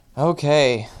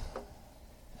Okay,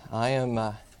 I am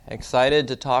excited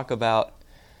to talk about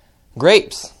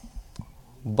grapes,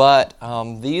 but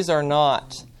these are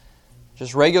not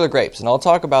just regular grapes, and I'll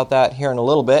talk about that here in a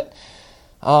little bit.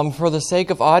 For the sake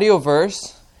of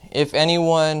audioverse, if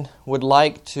anyone would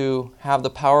like to have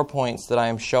the PowerPoints that I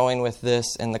am showing with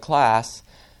this in the class,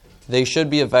 they should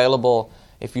be available.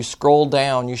 If you scroll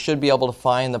down, you should be able to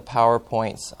find the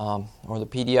PowerPoints or the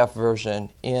PDF version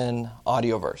in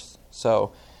audioverse.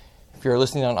 So if you're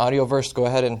listening on audioverse, go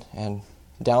ahead and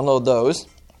download those.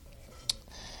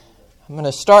 I'm going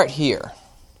to start here.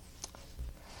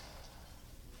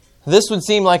 This would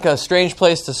seem like a strange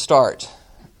place to start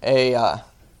a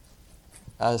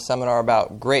seminar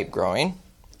about grape growing,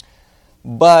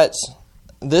 but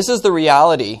this is the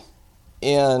reality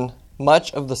in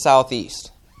much of the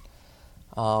Southeast.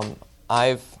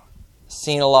 I've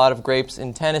seen a lot of grapes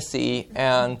in Tennessee,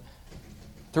 and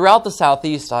throughout the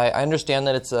Southeast, I understand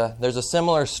that there's a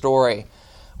similar story.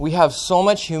 We have so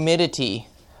much humidity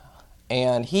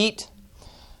and heat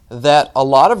that a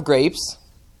lot of grapes,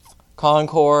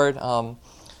 Concord,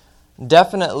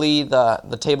 definitely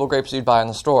the table grapes you'd buy in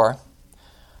the store,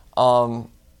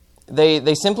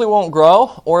 they simply won't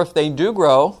grow, or if they do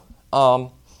grow,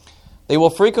 they will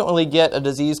frequently get a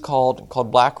disease called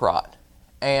black rot.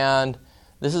 And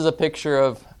this is a picture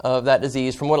of that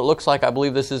disease. From what it looks like, I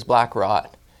believe this is black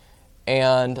rot.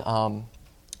 And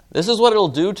this is what it'll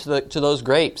do to those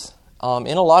grapes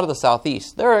in a lot of the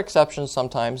Southeast. There are exceptions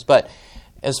sometimes, but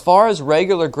as far as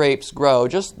regular grapes grow,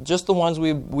 just the ones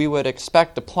we would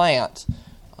expect to plant,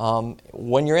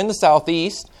 when you're in the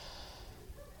Southeast,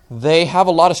 they have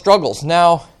a lot of struggles.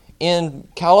 Now, in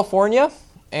California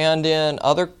and in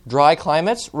other dry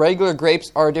climates, regular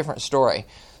grapes are a different story.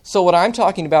 So what I'm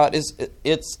talking about is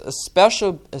it's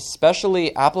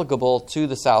especially applicable to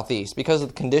the Southeast because of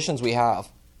the conditions we have.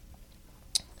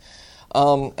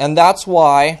 And that's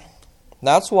why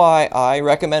I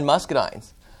recommend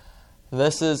muscadines.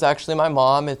 This is actually my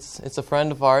mom. It's a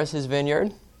friend of ours, his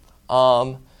vineyard.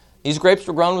 These grapes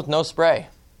were grown with no spray.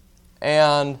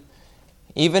 And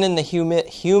even in the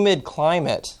humid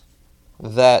climate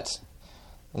that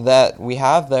we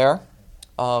have there,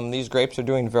 these grapes are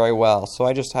doing very well. So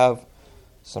I just have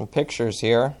some pictures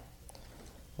here.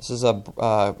 This is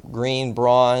a green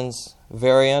bronze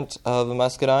variant of the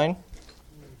muscadine.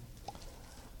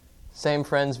 Same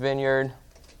friend's vineyard.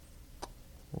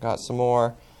 Got some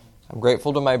more. I'm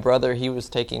grateful to my brother. He was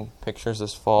taking pictures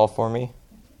this fall for me.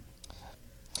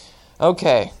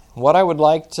 Okay, what I would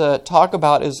like to talk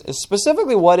about is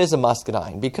specifically what is a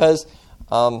muscadine, because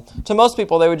to most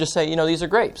people they would just say, these are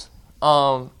grapes.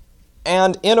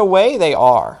 And in a way they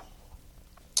are.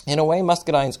 In a way,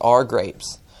 muscadines are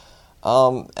grapes.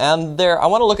 And I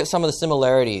want to look at some of the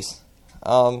similarities.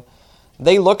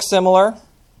 They look similar.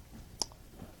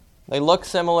 They look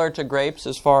similar to grapes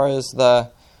as far as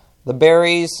the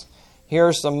berries. Here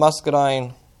are some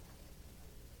muscadine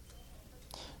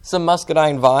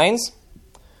vines.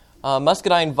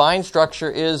 Muscadine vine structure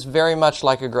is very much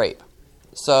like a grape.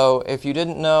 So if you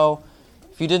didn't know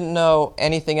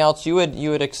anything else, you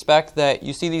would expect that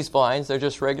you see these vines. They're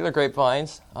just regular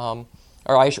grapevines, or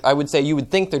I would say you would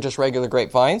think they're just regular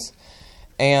grapevines,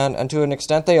 and to an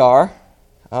extent they are.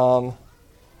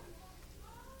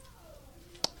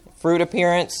 Fruit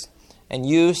appearance and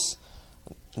use,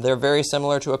 they're very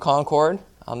similar to a Concord.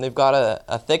 They've got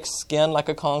a thick skin like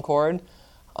a Concord.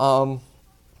 And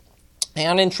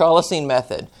in trellising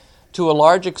method, to a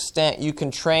large extent, you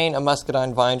can train a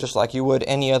muscadine vine just like you would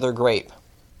any other grape.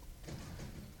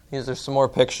 These are some more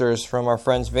pictures from our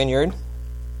friend's vineyard.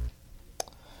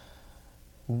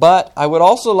 But I would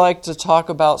also like to talk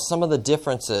about some of the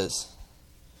differences.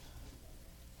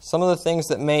 Some of the things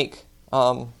that make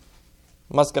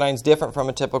muscadines different from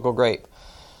a typical grape.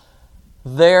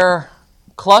 Their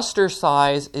cluster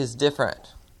size is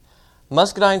different.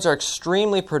 Muscadines are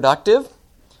extremely productive,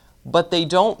 but they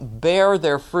don't bear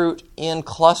their fruit in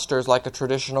clusters like a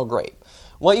traditional grape.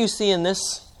 What you see in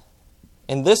this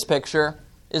picture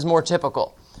is more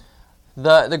typical.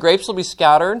 The grapes will be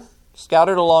scattered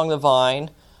along the vine,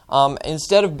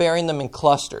 instead of bearing them in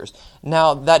clusters.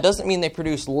 Now, that doesn't mean they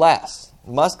produce less.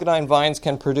 Muscadine vines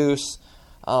can produce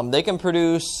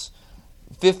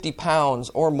 50 pounds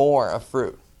or more of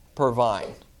fruit per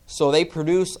vine. So they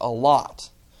produce a lot,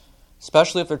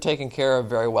 especially if they're taken care of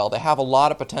very well. They have a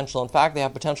lot of potential. In fact, they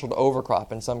have potential to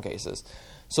overcrop in some cases.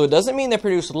 So it doesn't mean they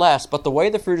produce less, but the way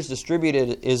the fruit is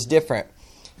distributed is different.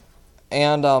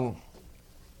 And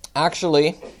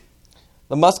actually,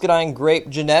 the muscadine grape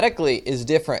genetically is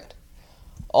different.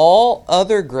 All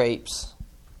other grapes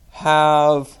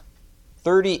have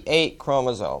 38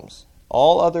 chromosomes.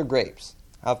 All other grapes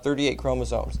have 38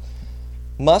 chromosomes.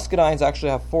 Muscadines actually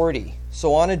have 40.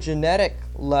 So on a genetic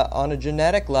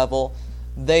level,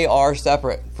 they are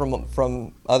separate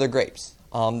from other grapes.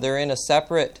 They're in a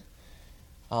separate.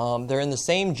 They're in the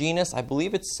same genus. I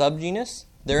believe it's subgenus.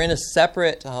 They're in a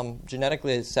separate,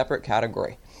 genetically a separate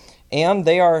category, and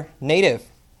they are native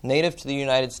to the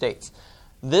United States.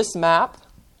 This map,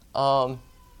 you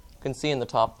can see in the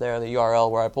top there the URL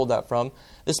where I pulled that from.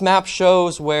 This map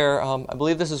shows where I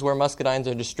believe this is where muscadines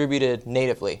are distributed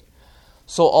natively.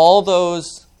 So all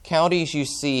those counties you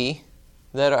see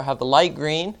that have the light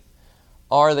green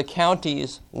are the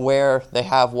counties where they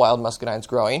have wild muscadines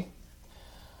growing.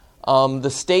 The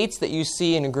states that you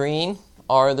see in green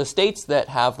are the states that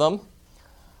have them,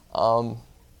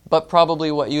 but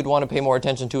probably what you'd want to pay more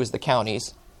attention to is the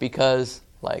counties, because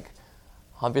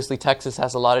obviously Texas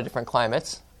has a lot of different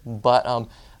climates, but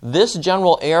this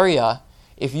general area,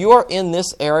 if you are in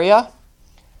this area,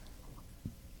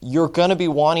 you're going to be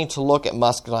wanting to look at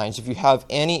muscadines if you have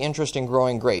any interest in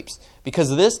growing grapes,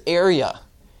 because this area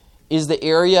is the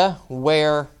area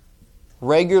where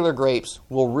regular grapes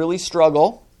will really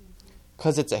struggle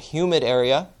because it's a humid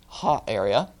area, hot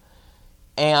area,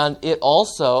 and it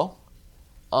also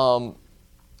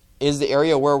is the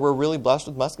area where we're really blessed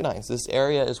with muscadines. This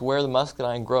area is where the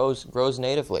muscadine grows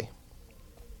natively.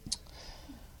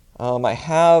 So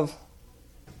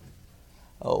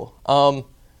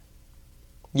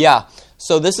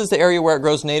this is the area where it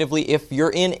grows natively. If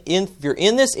you're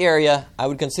in this area, I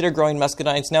would consider growing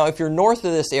muscadines. Now, if you're north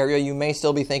of this area, you may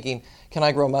still be thinking, can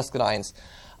I grow muscadines?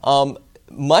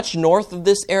 Much north of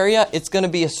this area, it's going to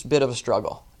be a bit of a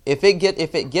struggle. If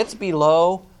it gets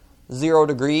below 0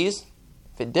 degrees,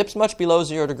 if it dips much below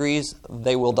 0 degrees,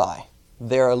 they will die.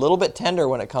 They're a little bit tender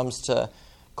when it comes to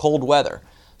cold weather.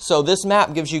 So this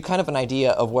map gives you kind of an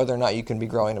idea of whether or not you can be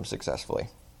growing them successfully.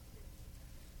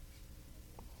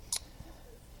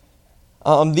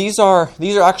 These are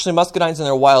actually muscadines in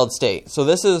their wild state. So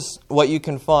this is what you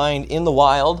can find in the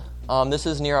wild. This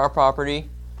is near our property.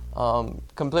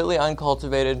 Completely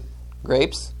uncultivated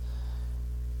grapes.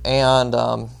 And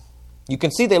you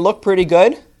can see they look pretty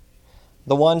good.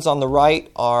 The ones on the right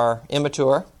are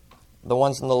immature. The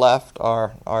ones on the left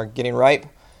are getting ripe.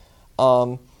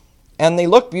 And they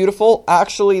look beautiful.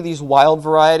 Actually, these wild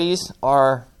varieties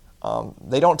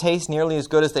they don't taste nearly as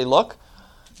good as they look,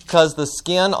 because the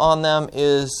skin on them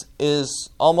is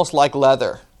almost like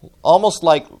leather, almost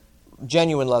like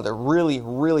genuine leather, really,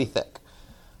 really thick.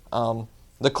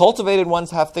 The cultivated ones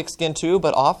have thick skin too,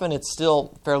 but often it's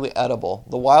still fairly edible.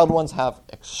 The wild ones have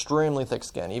extremely thick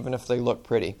skin, even if they look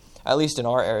pretty. At least in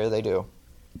our area they do.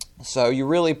 So you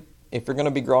really, if you're going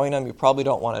to be growing them, you probably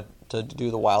don't want to do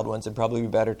the wild ones. It'd probably be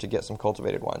better to get some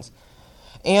cultivated ones.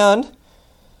 And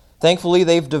thankfully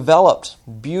they've developed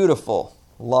beautiful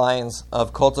lines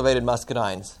of cultivated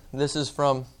muscadines. This is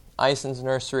from Ison's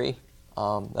nursery.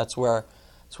 That's where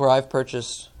I've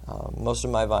purchased most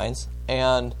of my vines,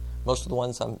 and most of the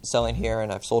ones I'm selling here,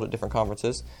 and I've sold at different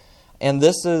conferences. And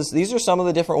these are some of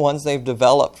the different ones they've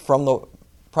developed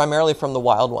primarily from the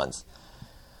wild ones.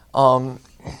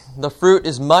 The fruit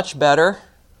is much better.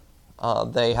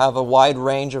 They have a wide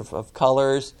range of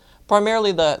colors,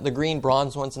 primarily the green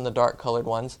bronze ones and the dark colored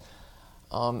ones.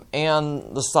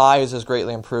 And the size is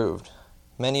greatly improved.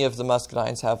 Many of the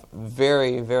muscadines have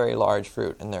very, very large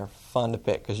fruit, and they're fun to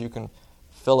pick because you can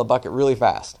fill a bucket really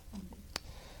fast.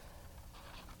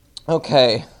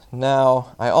 Okay,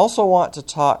 now I also want to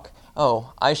talk...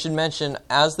 I should mention,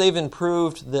 as they've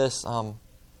improved this,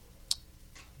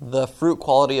 the fruit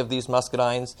quality of these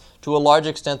muscadines, to a large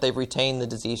extent they've retained the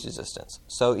disease resistance.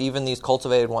 So even these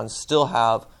cultivated ones still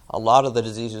have a lot of the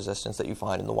disease resistance that you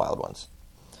find in the wild ones.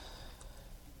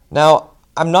 Now,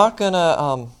 I'm not going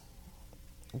to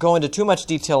go into too much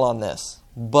detail on this,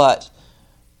 but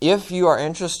if you are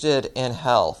interested in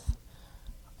health,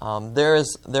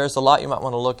 there's a lot you might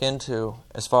want to look into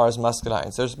as far as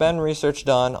muscadines. There's been research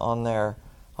done on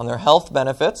their health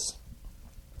benefits.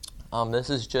 This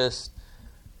is just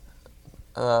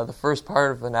the first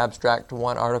part of an abstract to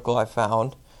one article I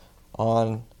found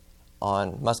on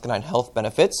muscadine health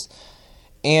benefits.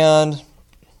 And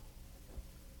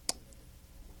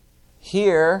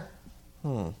here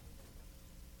we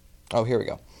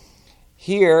go.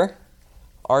 Here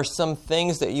are some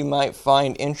things that you might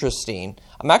find interesting.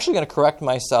 I'm actually going to correct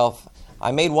myself.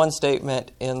 I made one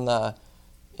statement in the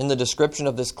description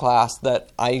of this class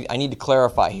that I need to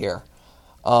clarify here.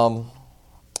 And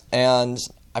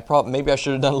maybe I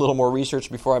should have done a little more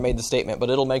research before I made the statement, but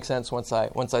it'll make sense once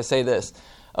I say this.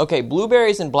 Okay,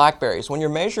 blueberries and blackberries. When you're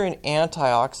measuring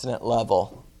antioxidant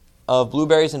level of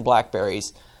blueberries and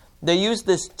blackberries, they use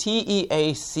this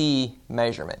TEAC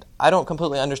measurement. I don't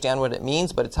completely understand what it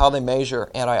means, but it's how they measure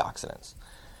antioxidants.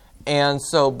 And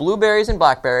so blueberries and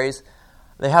blackberries,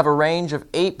 they have a range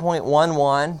of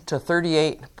 8.11 to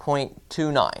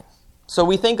 38.29. So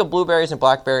we think of blueberries and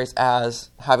blackberries as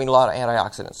having a lot of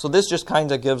antioxidants. So this just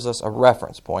kind of gives us a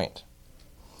reference point.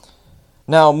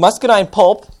 Now, muscadine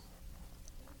pulp,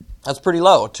 that's pretty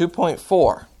low,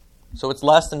 2.4. So it's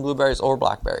less than blueberries or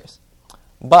blackberries.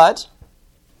 But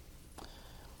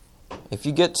if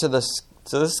you get to the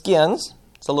skins,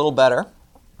 it's a little better,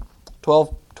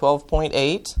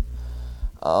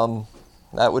 12.8.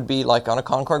 That would be like on a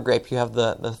Concord grape, you have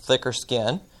the thicker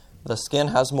skin. The skin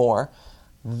has more.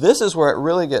 This is where it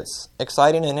really gets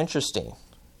exciting and interesting.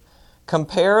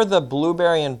 Compare the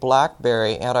blueberry and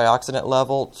blackberry antioxidant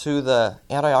level to the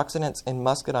antioxidants in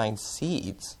muscadine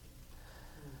seeds.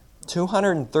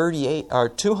 238 or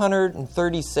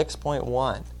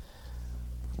 236.1.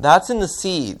 That's in the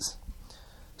seeds.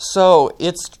 So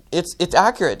it's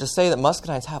accurate to say that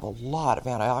muscadines have a lot of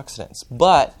antioxidants,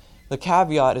 but the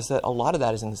caveat is that a lot of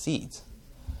that is in the seeds.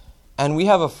 And we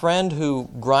have a friend who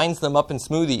grinds them up in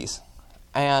smoothies.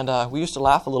 And we used to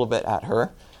laugh a little bit at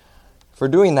her for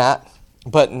doing that,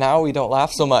 but now we don't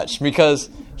laugh so much because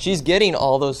she's getting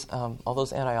all those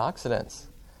antioxidants.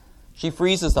 She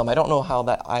freezes them. I don't know how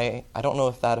that. I don't know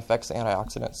if that affects the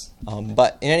antioxidants.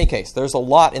 But in any case, there's a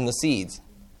lot in the seeds.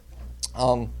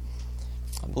 I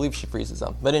believe she freezes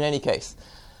them. But in any case,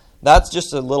 that's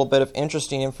just a little bit of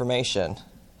interesting information,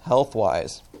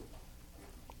 health-wise.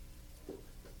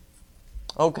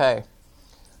 Okay,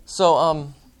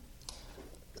 so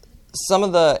some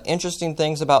of the interesting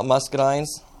things about muscadines,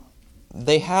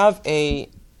 they have a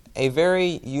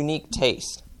very unique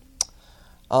taste.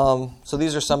 So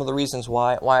these are some of the reasons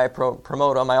why I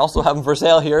promote them. I also have them for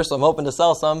sale here, so I'm hoping to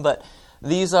sell some, but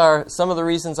these are some of the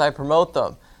reasons I promote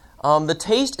them. The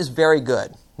taste is very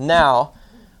good. Now,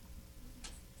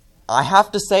 I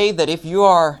have to say that if you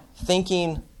are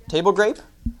thinking table grape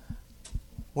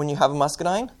when you have a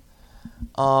muscadine,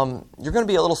 you're going to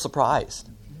be a little surprised.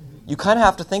 You kind of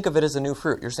have to think of it as a new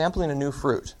fruit. You're sampling a new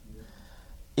fruit.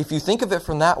 If you think of it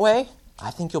from that way,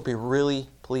 I think you'll be really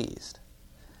pleased,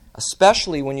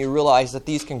 especially when you realize that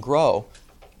these can grow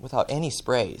without any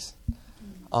sprays.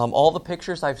 All the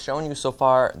pictures I've shown you so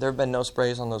far, there have been no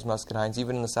sprays on those muscadines,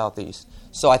 even in the southeast.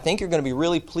 So I think you're going to be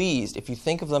really pleased if you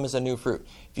think of them as a new fruit.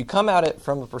 If you come at it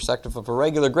from the perspective of a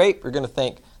regular grape, you're going to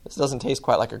think, this doesn't taste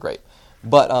quite like a grape.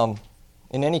 But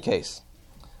in any case,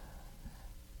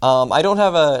 I don't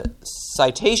have a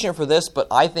citation for this, but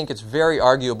I think it's very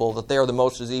arguable that they are the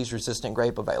most disease-resistant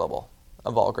grape available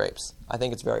of all grapes. I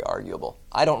think it's very arguable.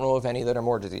 I don't know of any that are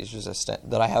more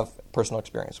disease-resistant that I have personal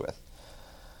experience with.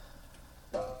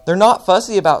 They're not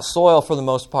fussy about soil for the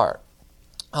most part.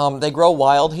 They grow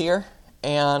wild here,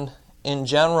 and in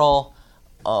general,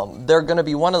 they're going to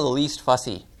be one of the least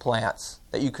fussy plants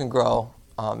that you can grow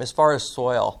as far as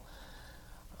soil.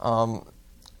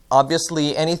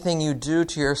 Obviously, anything you do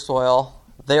to your soil,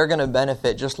 they're going to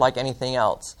benefit just like anything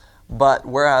else. But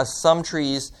whereas some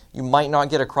trees, you might not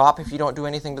get a crop if you don't do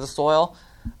anything to the soil,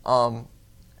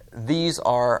 these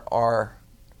are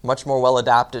much more well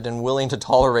adapted and willing to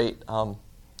tolerate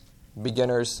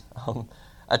beginners'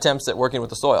 attempts at working with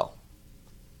the soil.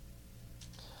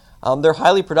 They're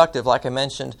highly productive, like I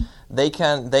mentioned. They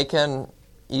can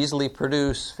easily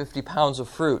produce 50 pounds of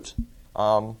fruit.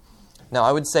 Now,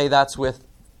 I would say that's with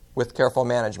careful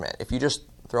management. If you just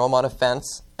throw them on a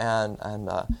fence and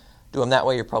do them that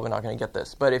way, you're probably not going to get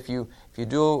this. But if you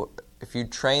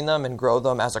train them and grow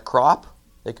them as a crop,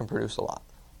 they can produce a lot.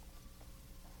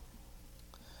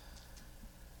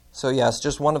 So yes,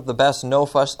 just one of the best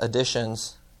no-fuss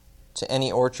additions to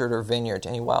any orchard or vineyard, to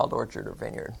any wild orchard or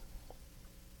vineyard.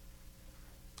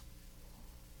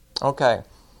 Okay,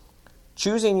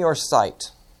 choosing your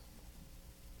site.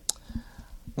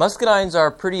 Muscadines are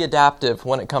pretty adaptive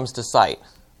when it comes to site,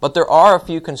 but there are a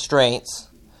few constraints,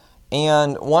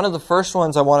 and one of the first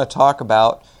ones I want to talk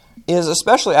about is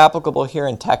especially applicable here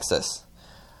in Texas.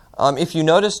 If you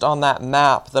noticed on that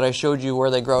map that I showed you where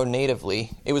they grow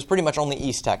natively, it was pretty much only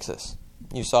East Texas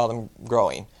you saw them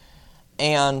growing.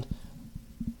 And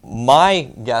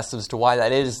my guess as to why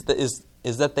that is that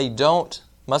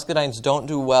muscadines don't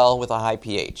do well with a high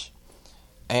pH.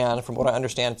 And from what I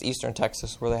understand, it's eastern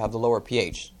Texas where they have the lower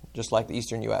pH, just like the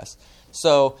eastern U.S.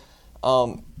 So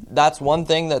that's one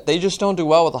thing, that they just don't do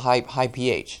well with a high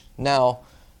pH. Now,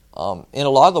 in a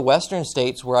lot of the western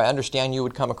states where I understand you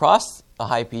would come across a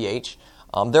high pH,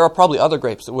 there are probably other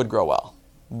grapes that would grow well,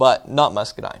 but not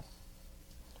muscadine.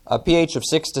 A pH of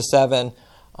 6 to 7,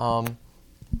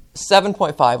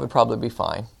 7.5 would probably be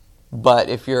fine. But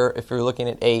if you're looking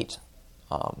at 8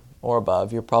 or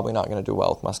above, you're probably not going to do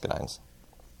well with muscadines.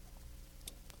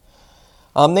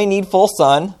 They need full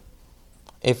sun.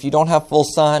 If you don't have full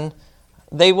sun,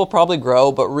 they will probably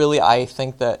grow, but really I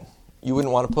think that you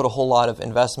wouldn't want to put a whole lot of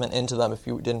investment into them if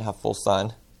you didn't have full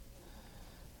sun.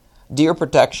 Deer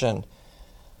protection.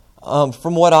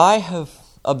 From what I have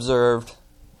observed,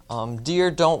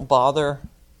 deer don't bother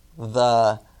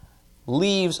the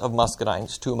leaves of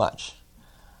muscadines too much.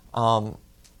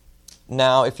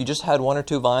 Now, if you just had 1 or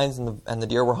 2 vines and the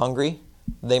deer were hungry,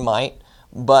 they might.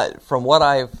 But from what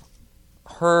I've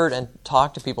heard and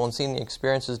talked to people and seen the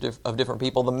experiences of different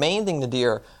people, the main thing the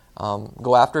deer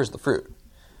go after is the fruit.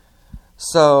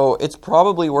 So it's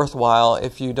probably worthwhile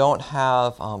if you don't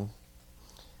have a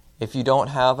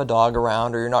dog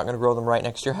around or you're not going to grow them right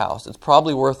next to your house. It's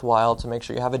probably worthwhile to make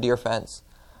sure you have a deer fence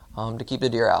to keep the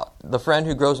deer out. The friend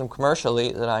who grows them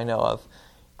commercially that I know of,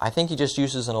 I think he just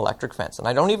uses an electric fence, and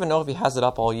I don't even know if he has it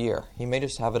up all year. He may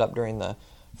just have it up during the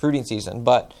fruiting season,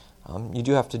 but you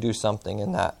do have to do something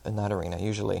in that arena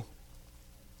usually.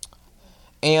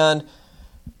 And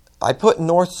I put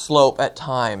north slope at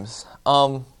times.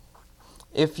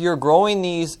 If you're growing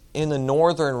these in the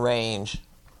northern range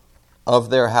of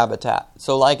their habitat,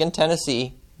 so like in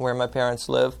Tennessee, where my parents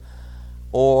live,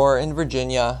 or in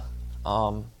Virginia,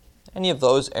 any of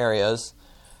those areas,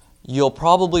 you'll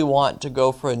probably want to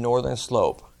go for a northern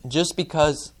slope, just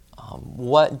because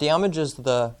what damages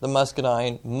the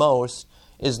muscadine most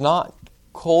is not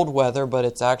cold weather, but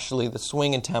it's actually the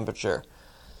swing in temperature.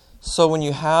 So when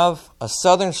you have a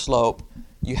southern slope,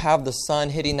 you have the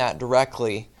sun hitting that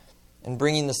directly and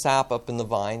bringing the sap up in the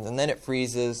vines, and then it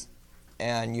freezes,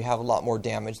 and you have a lot more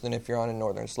damage than if you're on a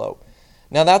northern slope.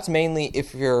 Now that's mainly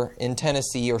if you're in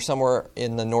Tennessee or somewhere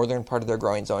in the northern part of their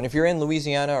growing zone. If you're in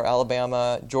Louisiana or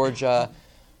Alabama, Georgia,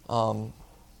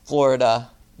 Florida,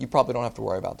 you probably don't have to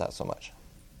worry about that so much.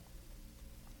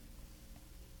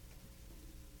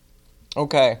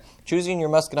 Okay, choosing your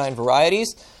muscadine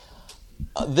varieties.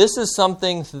 This is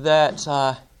something that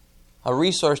a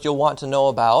resource you'll want to know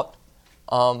about.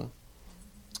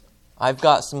 I've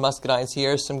got some muscadines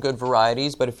here, some good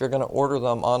varieties, but if you're going to order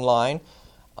them online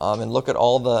and look at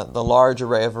all the large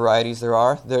array of varieties there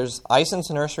are, there's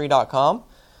isonsnursery.com.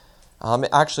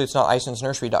 Actually, it's not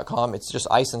isonsnursery.com, it's just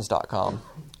isons.com.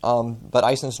 But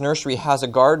Isons Nursery has a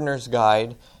gardener's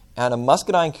guide and a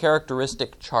muscadine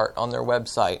characteristic chart on their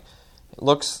website. It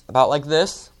looks about like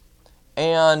this,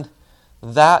 and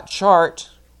that chart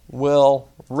will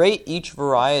rate each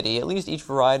variety, at least each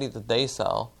variety that they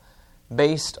sell,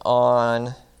 based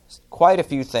on quite a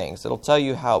few things. It'll tell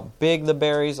you how big the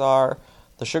berries are,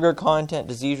 the sugar content,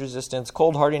 disease resistance,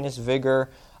 cold hardiness, vigor,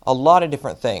 a lot of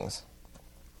different things.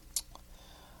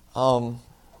 Now,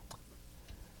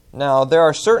 there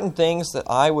are certain things that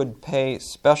I would pay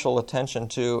special attention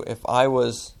to if I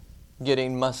was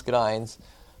getting muscadines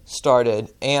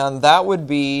started, and that would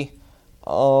be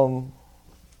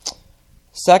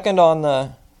second on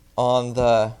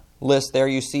the list there.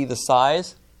 You see the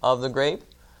size of the grape.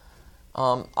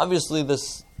 Obviously,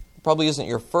 this probably isn't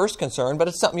your first concern, but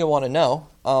it's something you'll want to know.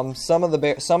 Some of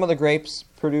the grapes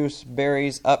produce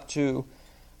berries up to,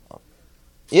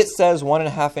 it says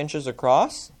 1.5 inches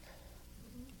across.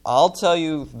 I'll tell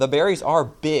you, the berries are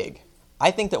big.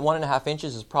 I think that 1.5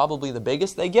 inches is probably the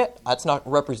biggest they get. That's not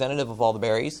representative of all the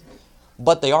berries,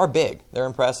 but they are big. They're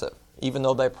impressive, even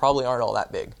though they probably aren't all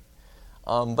that big.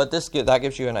 But that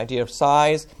gives you an idea of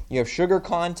size. You have sugar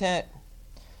content.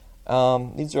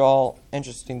 These are all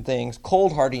interesting things.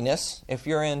 Cold hardiness. If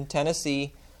you're in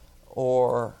Tennessee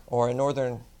or a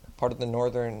northern part of the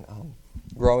northern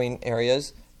growing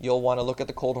areas, you'll want to look at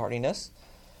the cold hardiness.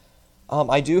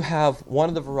 I do have one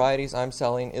of the varieties I'm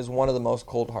selling is one of the most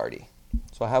cold hardy.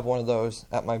 So I have one of those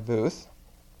at my booth.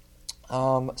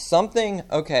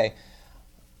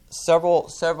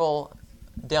 Several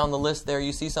down the list there,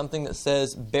 you see something that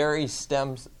says berry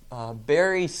stem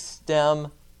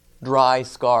dry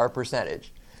scar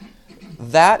percentage.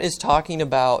 That is talking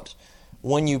about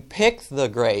when you pick the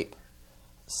grape,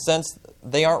 since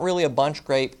they aren't really a bunch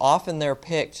grape, often they're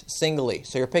picked singly.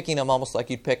 So you're picking them almost like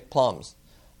you'd pick plums.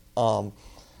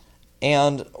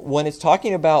 And when it's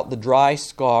talking about the dry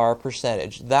scar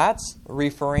percentage, that's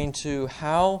referring to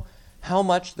how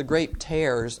much the grape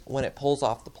tears when it pulls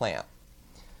off the plant.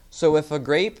 So if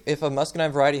a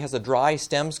muscadine variety has a dry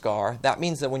stem scar, that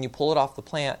means that when you pull it off the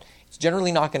plant, it's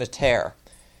generally not going to tear.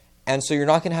 And so you're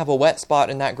not going to have a wet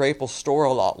spot, and that grape will store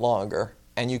a lot longer,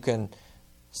 and you can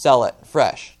sell it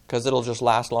fresh because it'll just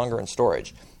last longer in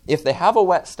storage. If they have a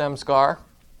wet stem scar,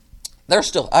 they're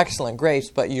still excellent grapes,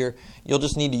 but you'll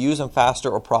just need to use them faster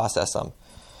or process them.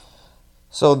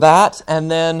 So that, and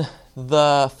then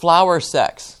the flower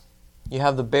sex. You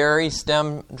have the berry,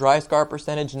 stem, dry scar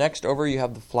percentage. Next over you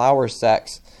have the flower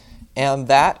sex. And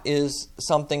that is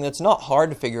something that's not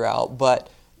hard to figure out, but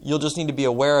you'll just need to be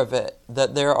aware of it,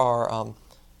 that there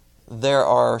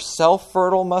are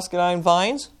self-fertile muscadine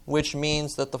vines, which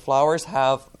means that the flowers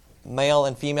have male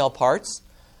and female parts,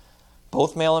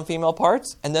 both male and female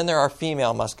parts, and then there are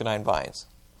female muscadine vines.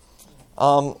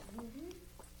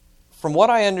 From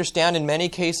what I understand, in many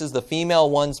cases, the female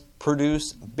ones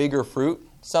produce bigger fruit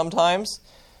sometimes,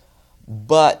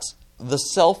 but the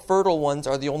self-fertile ones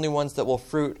are the only ones that will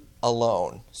fruit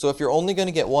alone. So if you're only going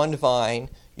to get one vine,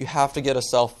 you have to get a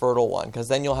self-fertile one, because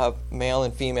then you'll have male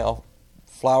and female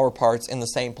flower parts in the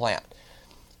same plant.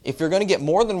 If you're going to get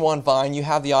more than one vine, you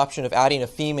have the option of adding a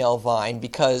female vine,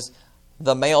 because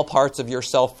the male parts of your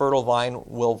self-fertile vine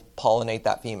will pollinate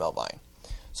that female vine.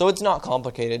 So it's not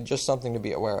complicated, just something to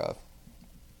be aware of.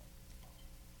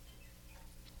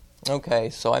 Okay,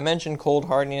 so I mentioned cold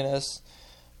hardiness,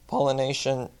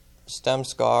 pollination, stem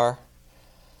scar,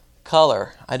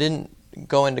 color. I didn't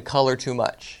go into color too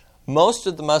much. Most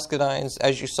of the muscadines,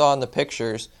 as you saw in the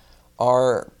pictures,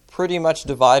 are pretty much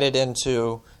divided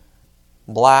into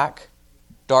black,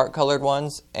 dark colored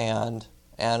ones, and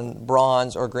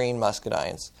bronze or green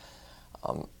muscadines.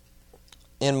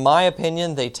 In my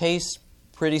opinion, they taste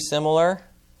pretty similar,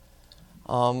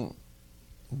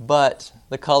 but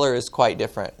the color is quite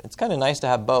different. It's kind of nice to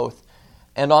have both.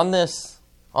 And on this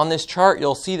chart,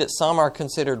 you'll see that some are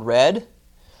considered red.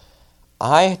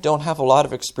 I don't have a lot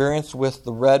of experience with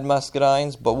the red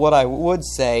muscadines, but what I would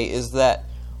say is that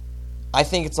I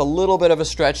think it's a little bit of a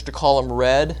stretch to call them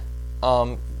red.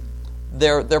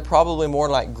 They're probably more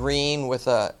like green with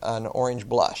an orange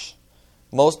blush.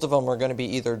 Most of them are going to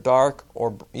be either dark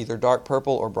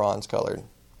purple or bronze colored.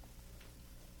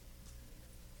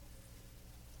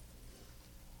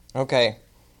 Okay,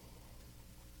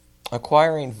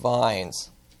 acquiring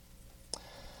vines.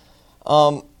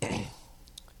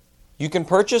 You can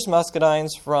purchase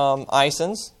muscadines from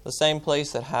Ison's, the same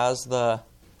place that has the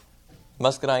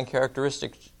muscadine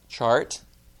characteristic chart,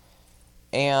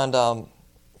 and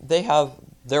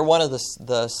they're one of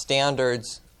the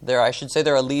standards. I should say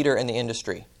they're a leader in the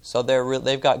industry. So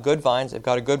they've got good vines, they've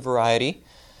got a good variety,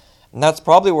 and that's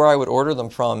probably where I would order them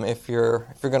from if you're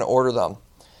going to order them.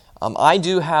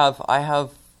 I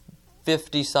have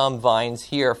 50 some vines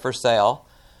here for sale.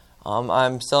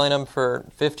 I'm selling them for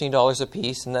 $15 a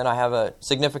piece, and then I have a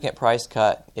significant price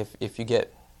cut if you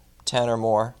get 10 or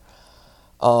more,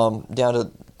 down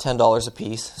to $10 a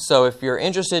piece. So if you're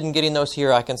interested in getting those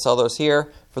here, I can sell those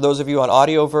here. For those of you on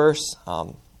Audioverse,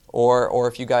 or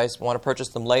if you guys want to purchase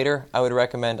them later, I would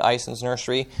recommend Ison's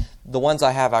Nursery. The ones I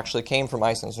have actually came from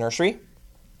Ison's Nursery.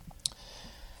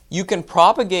 You can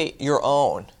propagate your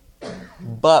own,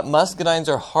 but muscadines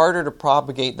are harder to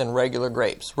propagate than regular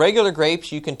grapes. Regular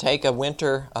grapes, you can take a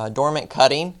winter dormant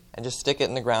cutting and just stick it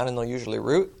in the ground and they'll usually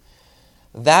root.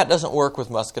 That doesn't work with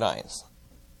muscadines.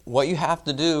 What you have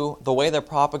to do, the way they're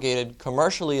propagated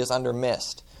commercially, is under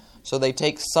mist. So they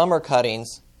take summer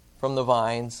cuttings from the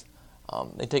vines.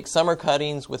 They take summer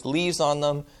cuttings with leaves on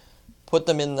them, put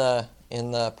them in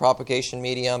the propagation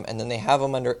medium, and then they have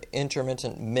them under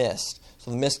intermittent mist. So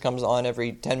the mist comes on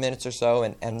every 10 minutes or so,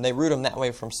 and they root them that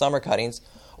way from summer cuttings.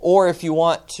 Or if you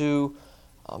want to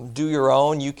do your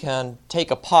own, you can take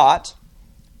a pot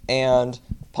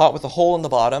with a hole in the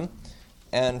bottom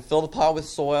and fill the pot with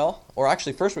soil. Or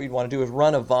actually, first what you'd want to do is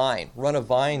run a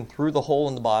vine through the hole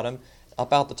in the bottom,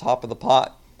 up out the top of the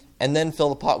pot, and then fill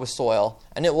the pot with soil.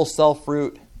 And it will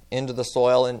self-root into the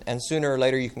soil, and sooner or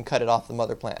later you can cut it off the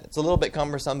mother plant. It's a little bit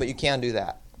cumbersome, but you can do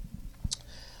that.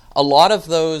 A lot of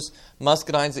those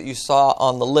muscadines that you saw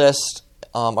on the list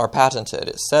are patented.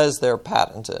 It says they're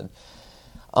patented.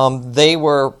 They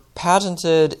were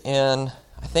patented in,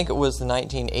 I think it was the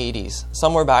 1980s,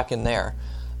 somewhere back in there.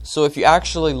 So if you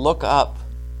actually look up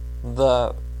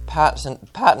the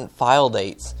patent file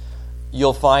dates,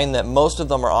 you'll find that most of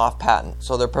them are off patent,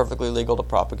 so they're perfectly legal to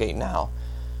propagate now.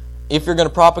 If you're going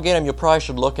to propagate them, you probably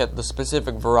should look at the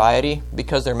specific variety,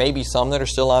 because there may be some that are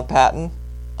still on patent,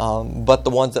 but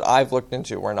the ones that I've looked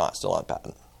into were not still on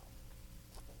patent.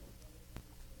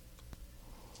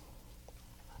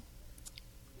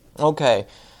 Okay,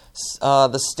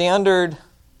 the standard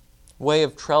way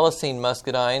of trellising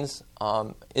muscadines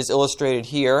is illustrated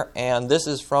here, and this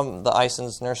is from the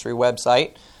Ison's Nursery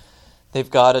website. They've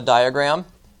got a diagram,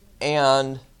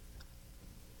 and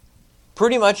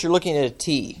pretty much you're looking at a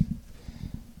T.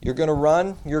 You're going to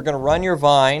run your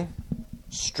vine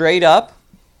straight up,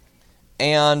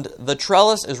 and the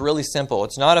trellis is really simple.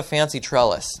 It's not a fancy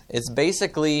trellis. It's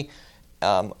basically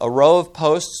a row of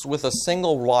posts with a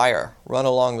single wire run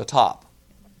along the top.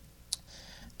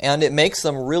 And it makes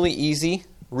them really easy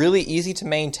to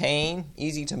maintain,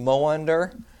 easy to mow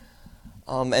under.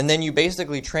 And then you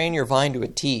basically train your vine to a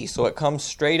T. So it comes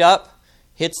straight up,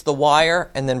 hits the wire,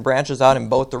 and then branches out in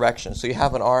both directions. So you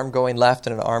have an arm going left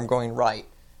and an arm going right.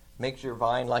 Makes your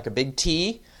vine like a big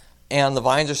T, and the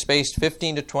vines are spaced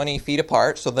 15 to 20 feet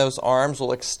apart, so those arms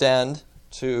will extend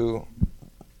to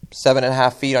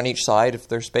 7.5 feet on each side if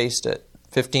they're spaced at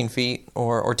 15 feet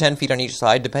or 10 feet on each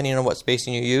side, depending on what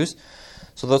spacing you use.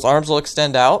 So those arms will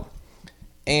extend out,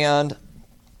 and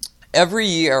every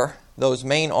year those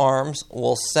main arms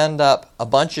will send up a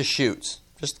bunch of shoots,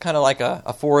 just kind of like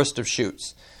a forest of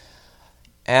shoots.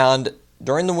 And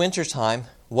during the winter time,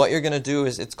 what you're going to do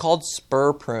is, it's called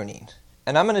spur pruning.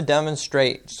 And I'm going to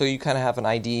demonstrate so you kind of have an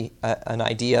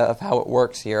idea of how it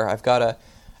works here. I've got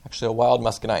actually a wild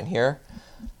muscadine here.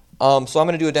 So I'm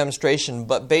going to do a demonstration,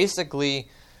 but basically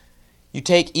you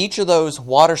take each of those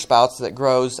water spouts that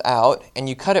grows out and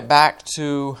you cut it back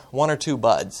to 1 or 2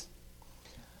 buds.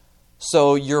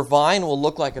 So your vine will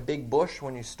look like a big bush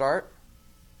when you start,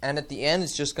 and at the end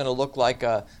it's just going to look like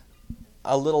a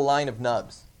little line of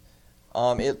nubs.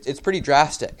 It's pretty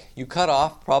drastic. You cut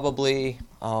off probably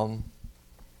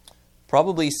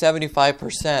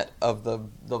 75% of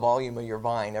the volume of your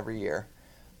vine every year,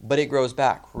 but it grows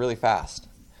back really fast.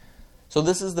 So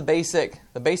this is the basic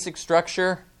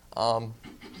structure,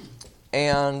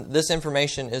 and this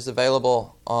information is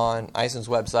available on Eison's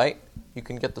website. You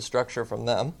can get the structure from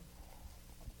them.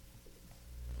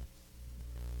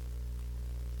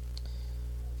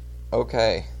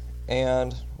 Okay,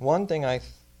 and one thing I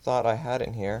thought I had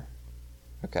in here.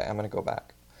 Okay, I'm going to go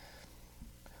back.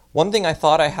 One thing I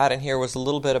thought I had in here was a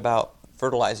little bit about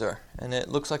fertilizer, and it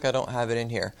looks like I don't have it in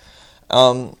here.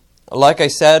 Like I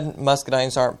said,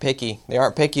 muscadines aren't picky. They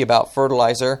aren't picky about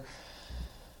fertilizer.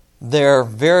 They're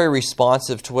very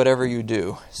responsive to whatever you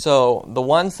do. So the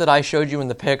ones that I showed you in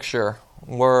the picture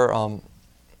were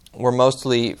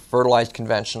mostly fertilized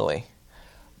conventionally,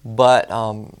 but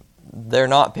they're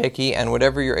not picky, and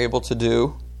whatever you're able to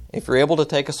do, if you're able to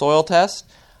take a soil test,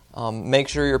 make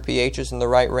sure your pH is in the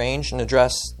right range and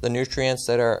address the nutrients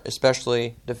that are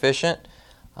especially deficient,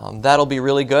 that'll be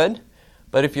really good.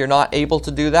 But if you're not able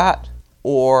to do that,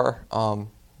 or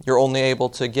you're only able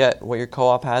to get what your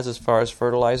co-op has as far as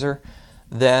fertilizer,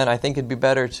 then I think it'd be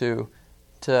better to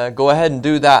go ahead and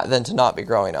do that than to not be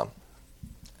growing them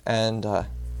and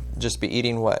just be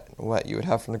eating what you would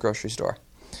have from the grocery store.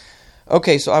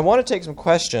 Okay, so I want to take some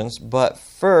questions, but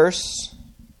first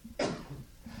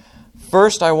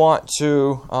I want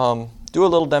to do a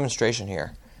little demonstration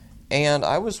here. And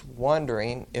I was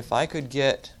wondering if I could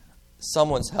get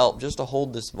someone's help just to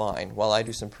hold this vine while I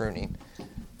do some pruning.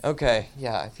 Okay,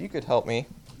 yeah, if you could help me.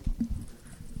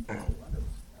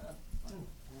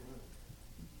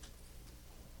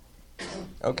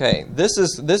 Okay, this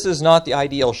is not the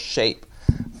ideal shape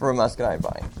for a muscadine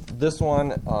vine. This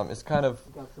one is kind of...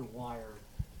 Got some wire.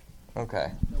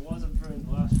 Okay. It wasn't pruned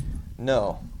last year.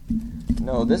 No,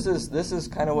 this is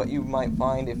kind of what you might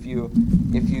find if you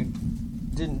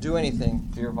didn't do anything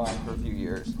to your vine for a few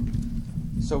years.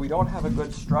 So we don't have a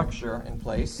good structure in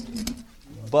place,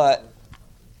 but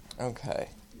okay.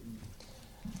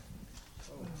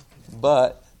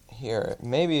 But here,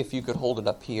 maybe if you could hold it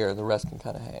up here, the rest can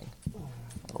kind of hang.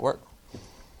 That'll work.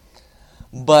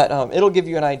 But it'll give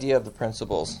you an idea of the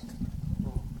principles.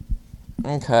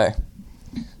 Okay.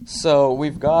 So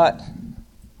we've got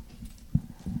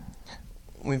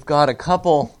a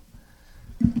couple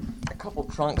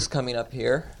trunks coming up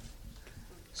here.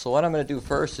 So what I'm going to do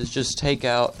first is just take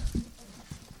out,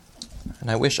 and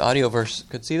I wish Audioverse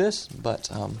could see this, but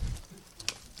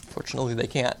fortunately they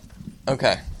can't.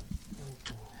 Okay.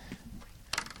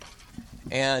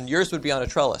 And yours would be on a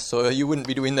trellis, so you wouldn't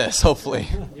be doing this, hopefully.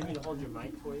 Do you need me to hold your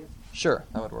mic for you? Sure,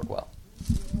 that would work well.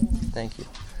 Thank you.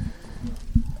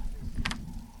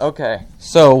 Okay,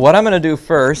 so what I'm going to do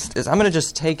first is I'm going to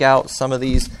just take out some of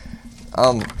these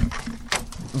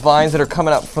vines that are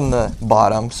coming up from the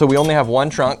bottom. So we only have one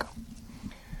trunk.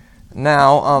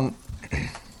 Now,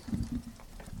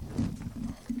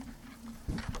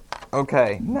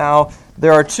 okay, now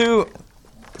there are two.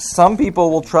 Some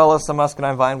people will trellis a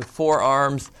muscadine vine with 4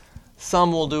 arms.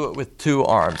 Some will do it with 2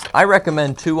 arms. I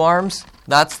recommend 2 arms.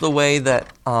 That's the way that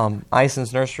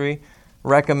Eison's Nursery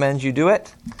recommends you do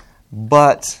it.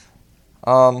 But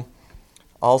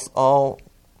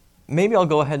maybe I'll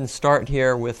go ahead and start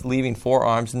here with leaving 4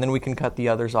 arms, and then we can cut the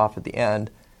others off at the end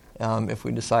if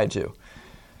we decide to.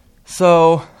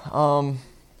 So,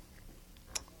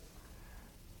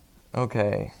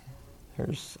 okay,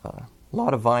 there's a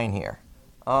lot of vine here.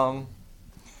 So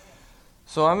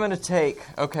I'm going to take,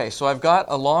 so I've got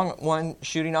a long one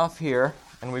shooting off here,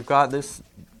 and we've got this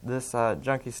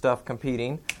junky stuff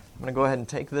competing. I'm going to go ahead and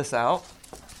take this out.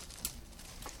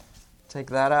 Take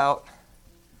that out.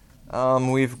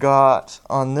 We've got,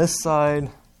 on this side,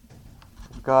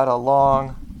 we've got a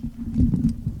long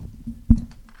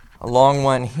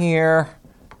one here.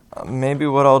 Maybe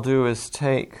what I'll do is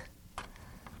take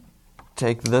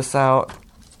this out,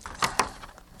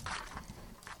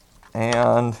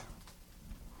 and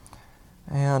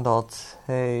I'll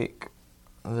take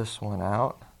this one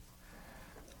out.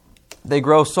 They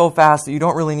grow so fast that you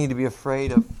don't really need to be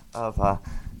afraid of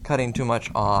cutting too much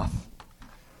off.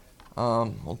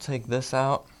 We'll take this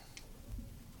out.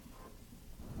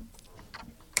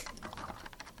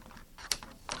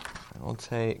 And we'll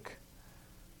take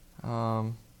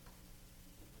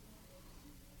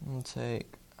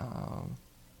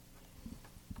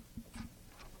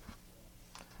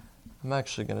I'm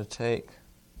actually going to take,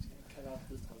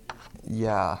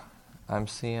 yeah, I'm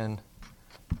seeing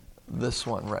this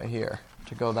one right here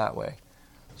to go that way.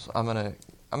 So I'm going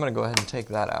to go ahead and take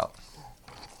that out.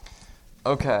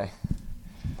 Okay.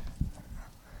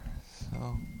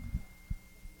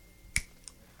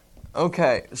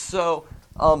 So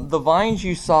the vines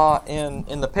you saw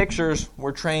in the pictures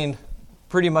were trained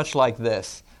pretty much like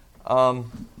this.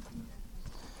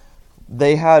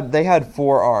 They had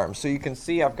 4 arms. So you can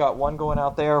see I've got one going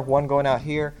out there, one going out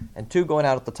here, and 2 going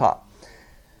out at the top.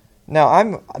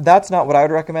 Now that's not what I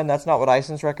would recommend. That's not what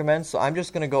Isons recommends. So I'm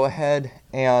just going to go ahead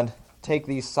and take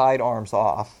these side arms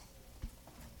off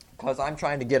because I'm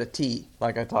trying to get a T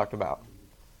like I talked about.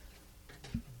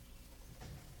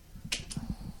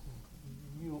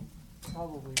 You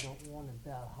probably don't want it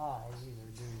that high either,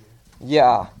 do you?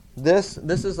 Yeah, this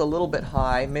is a little bit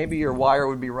high. Maybe your wire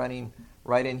would be running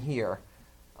right in here.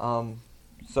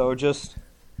 So just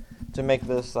to make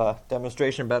this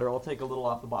demonstration better, I'll take a little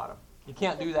off the bottom. You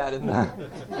can't do that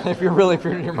if you're really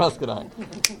pruning your muscadine.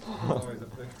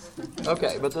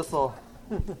 Okay, but this will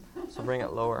bring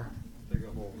it lower.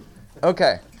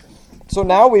 Okay, so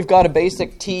now we've got a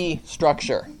basic T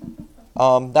structure.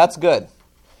 That's good.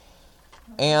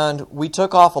 And we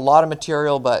took off a lot of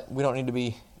material, but we don't need to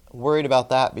be worried about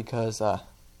that because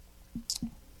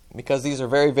these are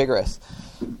very vigorous.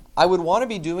 I would want to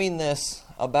be doing this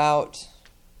about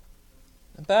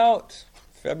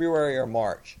February or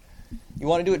March. You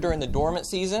want to do it during the dormant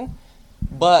season,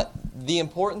 but the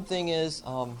important thing is,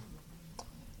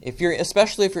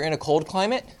 especially if you're in a cold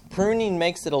climate, pruning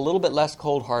makes it a little bit less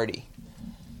cold hardy.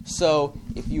 So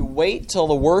if you wait till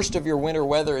the worst of your winter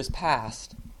weather is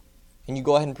past, and you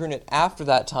go ahead and prune it after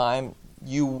that time,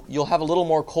 you'll have a little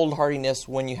more cold hardiness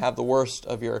when you have the worst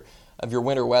of your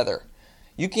winter weather.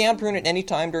 You can prune it any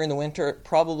time during the winter.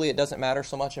 Probably it doesn't matter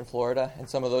so much in Florida and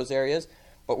some of those areas.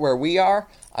 But where we are,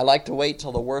 I like to wait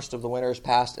till the worst of the winter is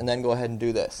past and then go ahead and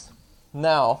do this.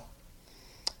 Now,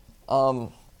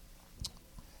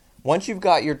 once you've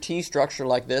got your T structure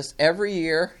like this, every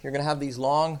year you're going to have these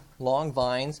long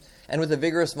vines. And with a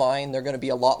vigorous vine, they're going to be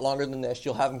a lot longer than this.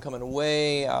 You'll have them coming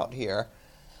way out here.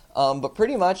 But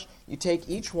pretty much, you take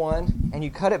each one and you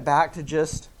cut it back to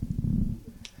just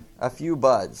a few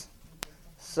buds.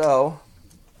 So,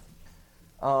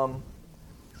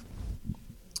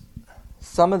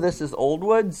 some of this is old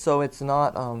wood, so it's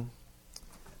not a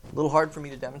little hard for me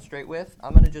to demonstrate with.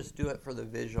 I'm going to just do it for the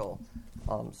visual.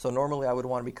 So normally I would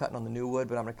want to be cutting on the new wood,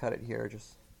 but I'm going to cut it here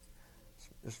just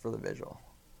for the visual.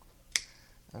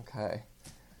 Okay.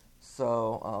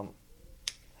 So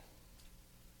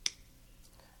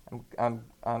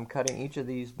I'm cutting each of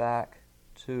these back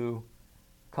to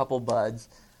a couple buds.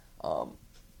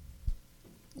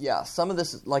 Yeah, some of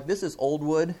this is old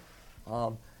wood.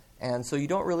 And so you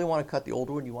don't really want to cut the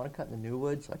old wood. You want to cut the new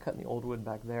wood. So I cut the old wood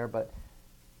back there, but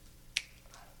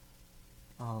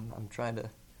I'm trying to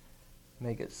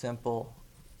make it simple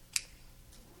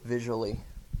visually.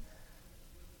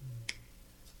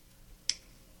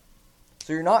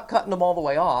 So you're not cutting them all the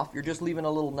way off. You're just leaving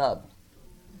a little nub.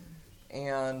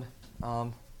 And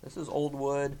this is old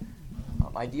wood.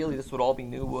 Ideally, this would all be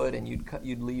new wood, and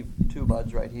you'd leave 2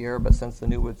 buds right here. But since the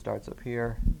new wood starts up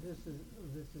here,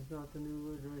 This is not the new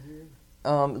wood right here?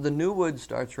 the new wood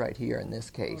starts right here in this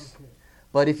case. Okay.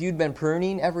 But if you'd been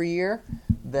pruning every year,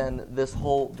 then this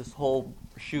whole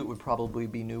shoot would probably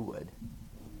be new wood.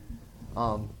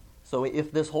 So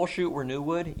if this whole shoot were new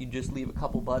wood, you'd just leave a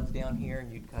couple buds down here,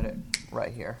 and you'd cut it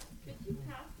right here. Could you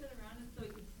pass it around so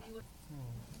you could see what?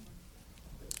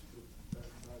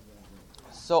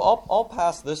 So I'll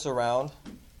pass this around.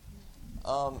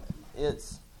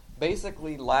 It's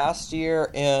basically last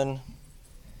year in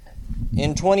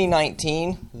in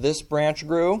 2019, this branch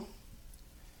grew.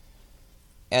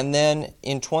 And then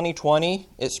in 2020,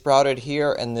 it sprouted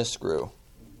here and this grew.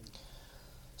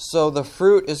 So the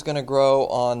fruit is going to grow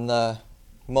on the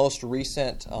most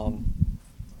recent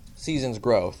season's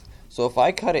growth. So if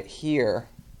I cut it here,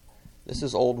 this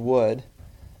is old wood.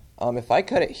 If I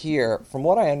cut it here, from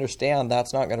what I understand,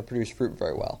 that's not going to produce fruit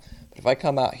very well. But if I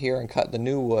come out here and cut the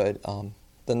new wood,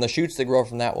 then the shoots that grow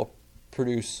from that will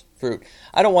produce fruit.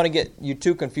 I don't want to get you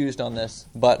too confused on this,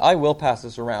 but I will pass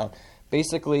this around.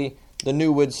 Basically, the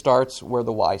new wood starts where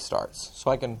the Y starts.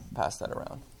 So I can pass that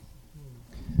around.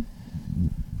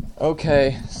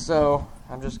 Okay, so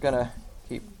I'm just going to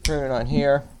keep pruning on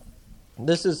here.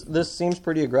 This seems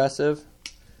pretty aggressive.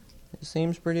 It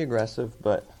seems pretty aggressive,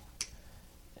 but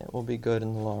it will be good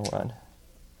in the long run.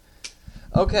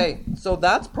 Okay, so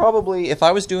that's probably, if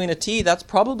I was doing a tea, that's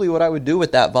probably what I would do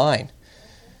with that vine.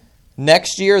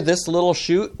 Next year, this little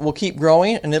shoot will keep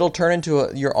growing, and it'll turn into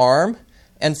your arm.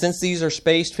 And since these are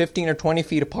spaced 15 or 20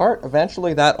 feet apart,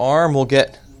 eventually that arm will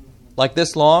get like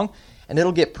this long, and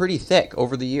it'll get pretty thick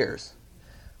over the years.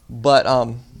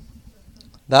 But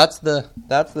that's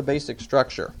the basic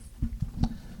structure.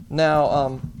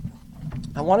 Now,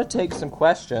 I want to take some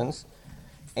questions,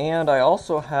 and I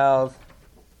also have,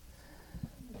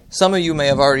 some of you may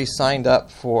have already signed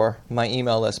up for my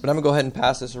email list, but I'm going to go ahead and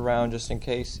pass this around just in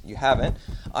case you haven't.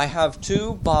 I have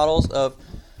 2 bottles of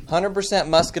 100%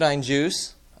 muscadine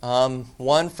juice,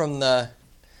 one from the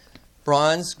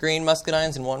bronze green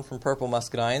muscadines and one from purple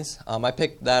muscadines. I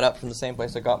picked that up from the same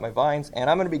place I got my vines, and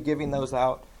I'm going to be giving those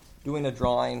out, doing a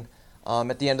drawing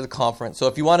at the end of the conference. So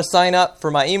if you want to sign up for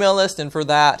my email list and for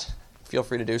that, feel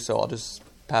free to do so. I'll just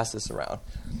pass this around.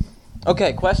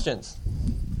 Okay, questions?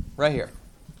 Right here.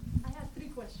 I have 3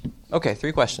 questions. Okay,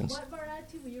 3 questions. What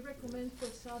variety would you recommend for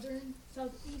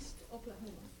southeast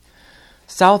Oklahoma?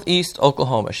 Southeast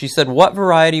Oklahoma. She said, what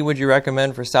variety would you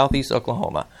recommend for southeast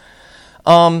Oklahoma?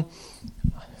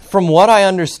 From what I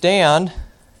understand,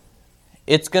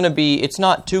 it's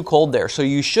not too cold there, so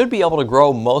you should be able to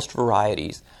grow most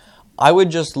varieties. I would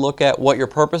just look at what your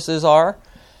purposes are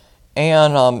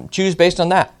and choose based on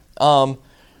that.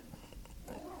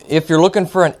 If you're looking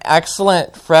for an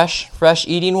excellent fresh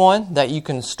eating one that you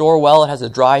can store well, it has a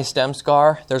dry stem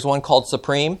scar, there's one called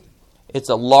Supreme. It's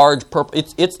a large purple.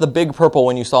 It's the big purple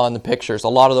one you saw in the pictures. A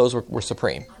lot of those were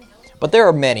Supreme. But there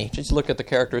are many. Just look at the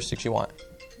characteristics you want.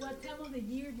 What time of the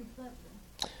year do you plant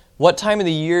them? What time of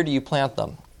the year do you plant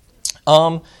them?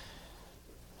 I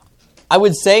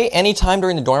would say any time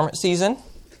during the dormant season,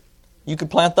 you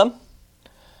could plant them.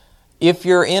 If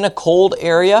you're in a cold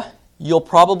area, you'll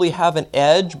probably have an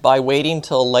edge by waiting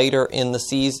till later in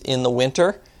the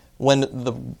winter, when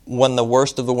the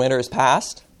worst of the winter is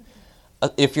past.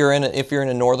 If you're in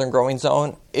a northern growing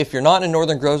zone, if you're not in a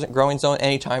northern growing zone,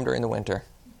 any time during the winter.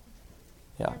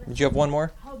 Yeah. Did you have one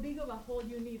more? How big of a hole do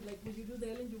you need? Like, would you do the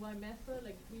LNGY method,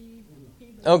 like 3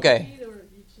 feet, Okay. or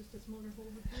it's just a smaller hole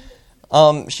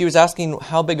between? She was asking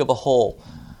how big of a hole.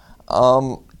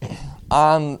 I'm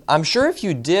sure if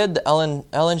you did the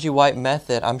LNG White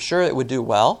method, I'm sure it would do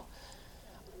well.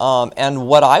 And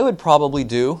what I would probably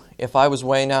do if I was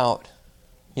weighing out,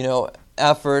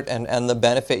 effort and the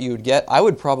benefit you would get, I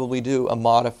would probably do a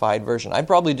modified version. I'd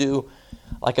probably do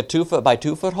like a 2 foot by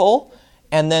 2 foot hole,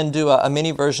 and then do a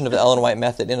mini version of the Ellen White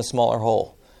method in a smaller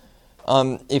hole.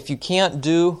 If you can't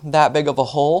do that big of a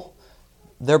hole,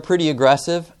 they're pretty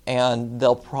aggressive, and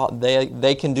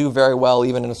they can do very well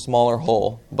even in a smaller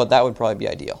hole. But that would probably be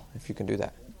ideal if you can do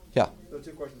that. Yeah. So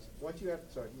 2 questions. Once you want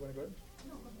to go ahead?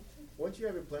 Once you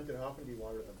have it planted, how often do you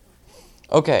water them?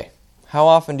 Okay. How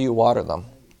often do you water them?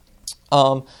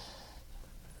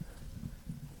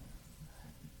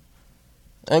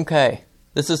 Okay.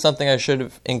 This is something I should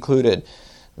have included.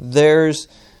 Ison's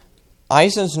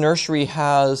Nursery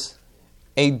has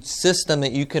a system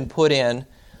that you can put in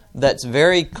that's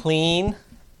very clean,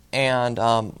 and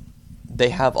they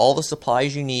have all the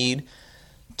supplies you need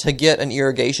to get an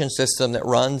irrigation system that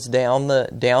runs down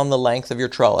the length of your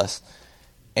trellis,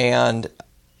 and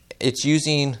it's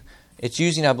using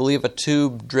I believe a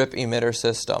tube drip emitter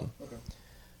system. Okay.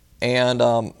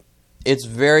 And it's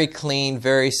very clean,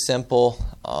 very simple.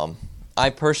 I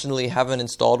personally haven't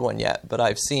installed one yet, but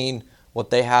I've seen what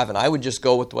they have, and I would just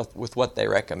go with what they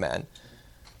recommend.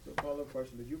 So follow-up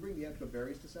question, did you bring the actual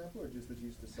berries to sample or just the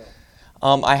juice to sell?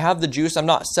 I have the juice. I'm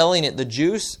not selling it. The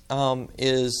juice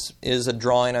is a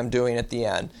drawing I'm doing at the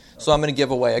end. So I'm going to give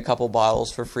away a couple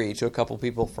bottles for free to a couple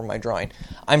people for my drawing.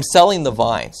 I'm selling the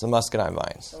vines, the muscadine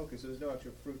vines. Okay, so there's no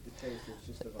actual fruit to taste, it's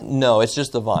just the vines. No, it's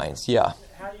just the vines, yeah.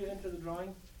 How do you enter the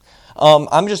drawing?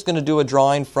 I'm just going to do a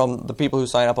drawing from the people who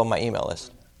sign up on my email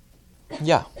list.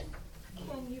 Yeah.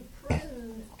 Can you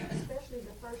prune, especially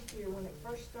the first year when it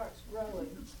first starts growing?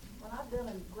 When I've done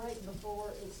a grape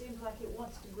before, it seems like it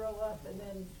wants to grow up and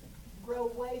then grow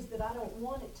ways that I don't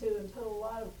want it to and put a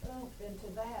lot of oomph into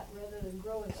that rather than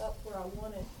growing up where I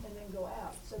want it and then go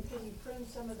out. So can you prune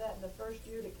some of that in the first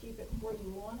year to keep it where you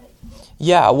want it?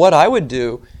 Yeah, what I would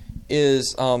do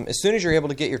is as soon as you're able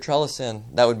to get your trellis in,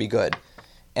 that would be good.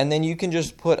 And then you can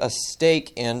just put a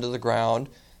stake into the ground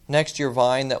next to your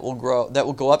vine that will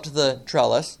go up to the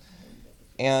trellis,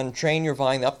 and train your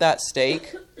vine up that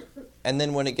stake. And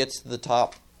then when it gets to the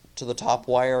top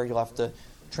wire, you'll have to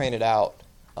train it out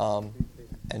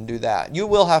and do that. You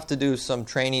will have to do some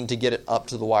training to get it up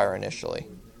to the wire initially.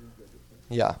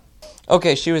 Yeah.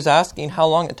 Okay, she was asking how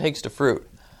long it takes to fruit.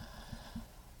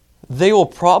 They will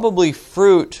probably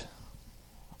fruit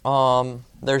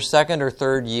their second or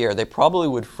third year. They probably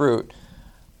would fruit.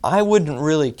 I wouldn't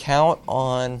really count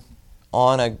on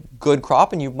a good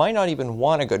crop, and you might not even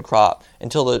want a good crop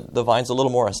until the vine's a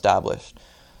little more established.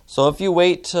 So if you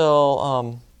wait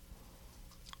till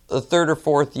the third or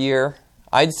fourth year,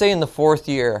 I'd say in the fourth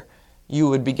year, you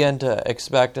would begin to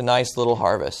expect a nice little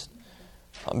harvest.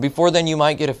 Before then, you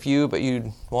might get a few, but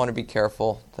you'd want to be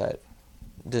careful that it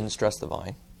didn't stress the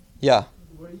vine. Yeah.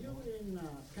 Were you in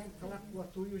Camp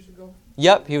Calacqua 2 years ago?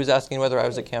 Yep, he was asking whether I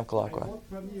was at Camp I Calacqua. bought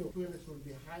from you, clearance would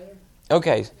be higher.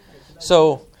 Okay,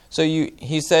 so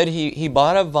he said he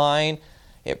bought a vine.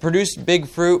 It produced big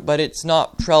fruit, but it's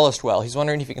not trellised well. He's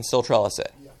wondering if he can still trellis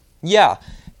it. Yeah,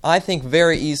 I think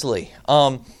very easily.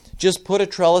 Just put a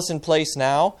trellis in place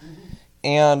now,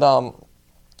 and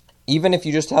even if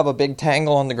you just have a big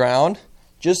tangle on the ground,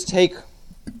 just take.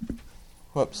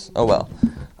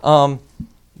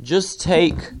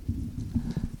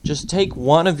 Just take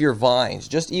one of your vines,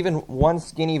 just even one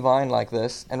skinny vine like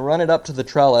this, and run it up to the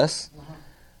trellis,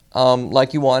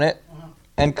 like you want it,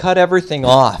 and cut everything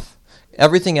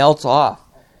else off,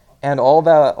 and all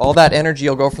that energy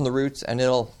will go from the roots, and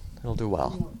it'll do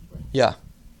well. Yeah.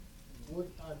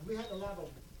 We had a lot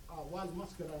of wild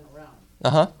muscadine around,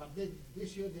 But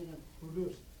this year didn't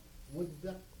produce. Would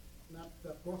that not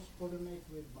cross-pollinate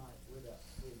with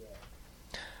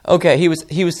Okay, he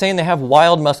was saying they have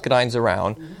wild muscadines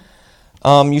around.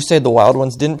 You said the wild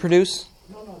ones didn't produce?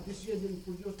 No, this year didn't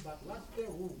produce, but last year,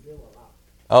 they were a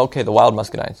lot. Okay, the wild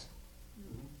muscadines.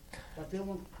 But they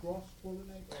won't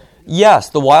cross-pollinate? Yes,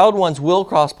 the wild ones will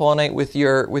cross-pollinate with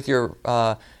your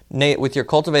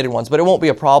cultivated ones, but it won't be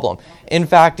a problem. In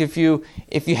fact, if you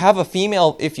have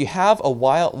a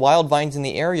wild vines in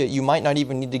the area, you might not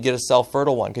even need to get a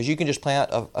self-fertile one, because you can just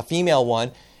plant a female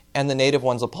one, and the native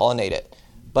ones will pollinate it.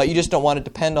 But you just don't want to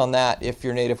depend on that if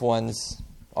your native ones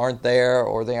aren't there,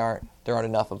 or there aren't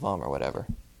enough of them, or whatever.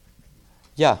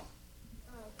 Yeah.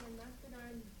 Can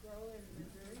muscadines grow in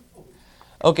Missouri?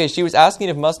 Okay, she was asking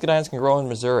if muscadines can grow in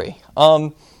Missouri.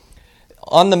 On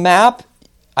the map,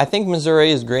 I think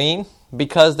Missouri is green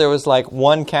because there was like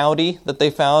one county that they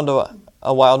found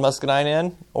a wild muscadine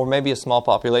in, or maybe a small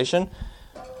population.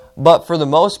 But for the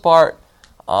most part,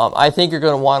 I think you're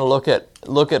going to want to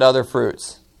look at other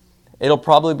fruits. It'll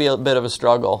probably be a bit of a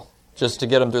struggle just to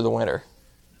get them through the winter.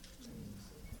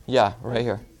 Yeah, right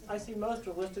here. I see most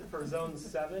are listed for zone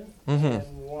 7 Mm-hmm.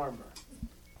 and warmer.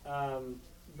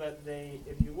 But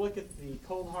if you look at the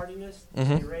cold hardiness,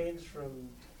 Mm-hmm. they range from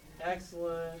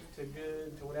excellent to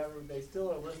good to whatever. They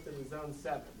still are listed as zone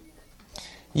 7.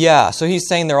 Yeah, so he's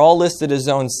saying they're all listed as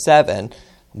zone 7,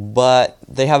 but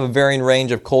they have a varying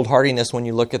range of cold hardiness when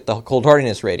you look at the cold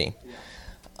hardiness rating.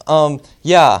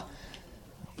 Yeah.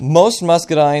 Most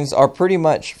muscadines are pretty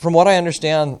much, from what I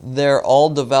understand, they're all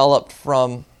developed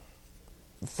from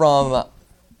a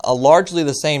largely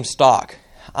the same stock.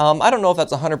 I don't know if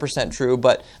that's 100% true,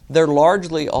 but they're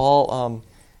largely all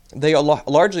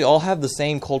largely all have the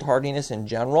same cold hardiness in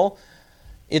general.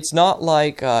 It's not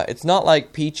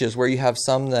like peaches where you have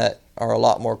some that are a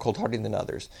lot more cold hardy than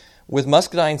others. With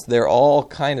muscadines, they're all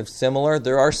kind of similar.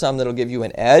 There are some that'll give you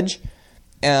an edge,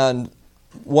 and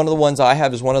one of the ones I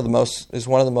have is one of the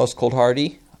most cold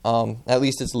hardy. At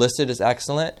least it's listed as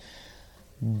excellent,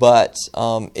 but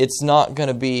it's not going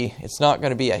to be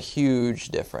a huge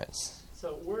difference.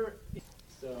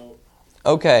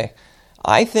 Okay,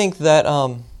 I think that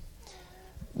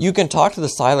you can talk to the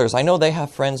silers. I know they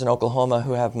have friends in Oklahoma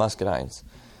who have muscadines.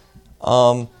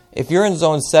 If you're in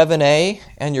zone 7A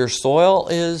and your soil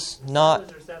is not,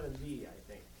 Silers are 7B, I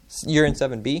think. You're in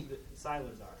 7B. The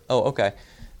silers are. Oh, okay.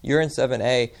 You're in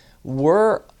 7A.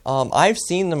 I've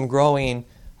seen them growing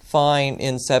fine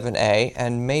in 7A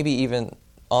and maybe even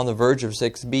on the verge of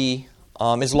 6B.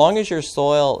 As long as your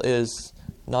soil is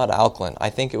not alkaline, I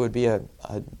think it would be a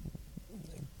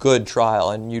good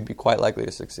trial, and you'd be quite likely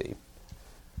to succeed.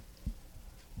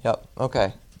 Yep.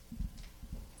 Okay.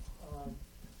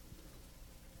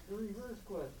 The reverse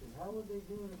question: how would they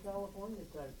do in a California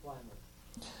type climate?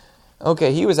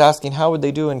 Okay, he was asking how would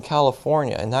they do in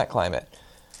California in that climate.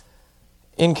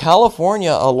 In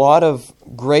California, a lot of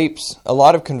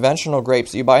conventional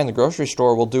grapes that you buy in the grocery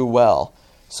store will do well.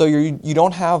 So you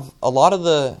don't have a lot of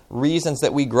the reasons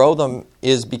that we grow them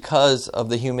is because of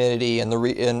the humidity and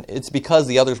it's because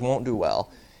the others won't do well.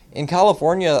 In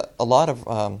California, a lot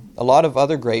of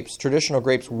other grapes, traditional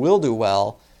grapes, will do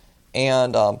well,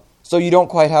 and so you don't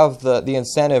quite have the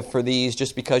incentive for these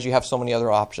just because you have so many other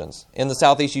options. In the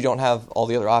Southeast, you don't have all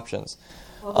the other options.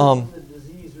 Other than the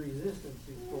disease resistance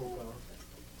you spoke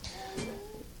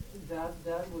of,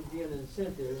 that would be an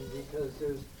incentive because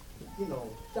there's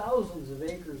thousands of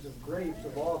acres of grapes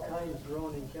of all kinds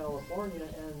grown in California,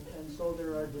 and so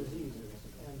there are diseases,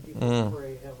 and people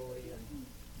spray heavily.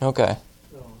 Okay.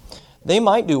 So. They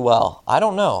might do well. I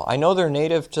don't know. I know they're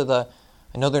native to the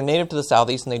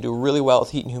Southeast, and they do really well with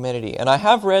heat and humidity. And I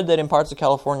have read that in parts of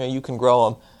California you can grow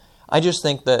them. I just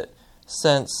think that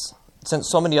since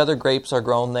so many other grapes are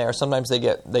grown there, sometimes they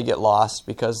get lost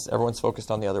because everyone's focused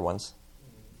on the other ones.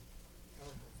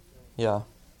 Yeah.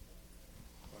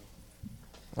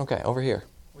 Okay, over here.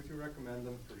 Would you recommend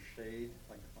them for shade,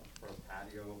 like for a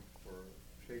patio, for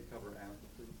shade cover and for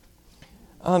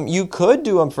fruit? You could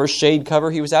do them for shade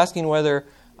cover. He was asking whether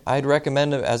I'd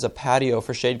recommend them as a patio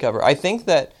for shade cover. I think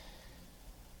that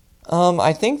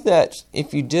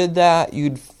if you did that,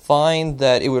 you'd find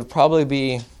that it would probably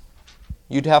be,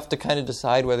 you'd have to kind of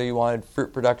decide whether you wanted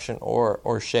fruit production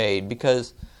or shade,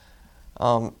 because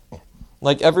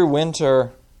like every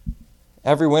winter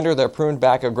they're pruned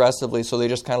back aggressively, so they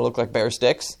just kind of look like bare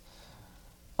sticks.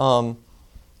 They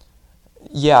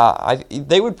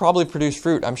would probably produce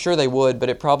fruit. I'm sure they would, but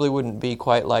it probably wouldn't be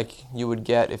quite like you would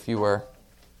get if you were,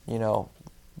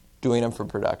 doing them for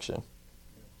production.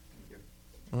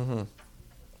 Mm-hmm.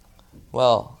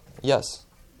 Well, yes.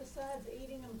 Besides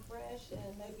eating them fresh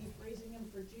and maybe freezing them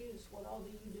for juice, what all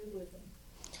do you do with them?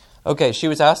 Okay, she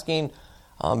was asking,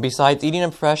 besides eating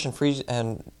them fresh and freeze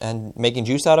and making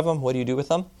juice out of them, what do you do with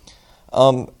them?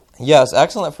 Yes,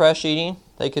 excellent fresh eating.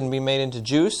 They can be made into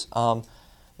juice.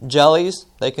 Jellies,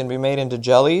 they can be made into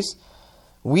jellies.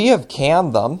 We have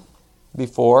canned them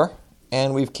before,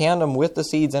 and we've canned them with the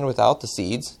seeds and without the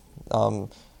seeds.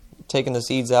 Taken the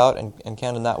seeds out and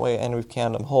canned them that way, and we've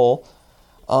canned them whole.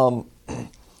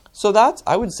 So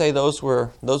I would say those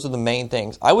are the main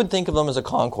things. I would think of them as a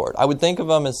Concord. I would think of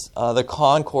them as the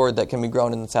Concord that can be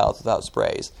grown in the South without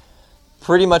sprays.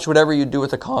 Pretty much whatever you do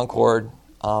with a Concord,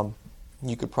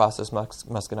 you could process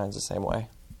muscadines the same way.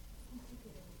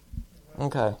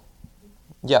 Okay.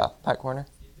 Yeah, back corner.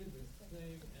 Is it the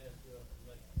same as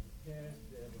like pears?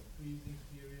 They have a freezing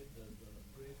period. Does the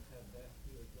grapes have that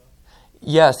too as well?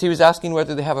 Yes, he was asking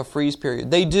whether they have a freeze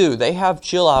period. They do. They have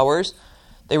chill hours.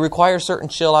 They require certain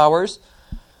chill hours.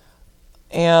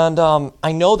 And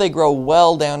I know they grow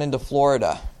well down into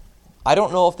Florida. I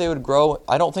don't know if they would grow.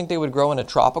 I don't think they would grow in a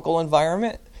tropical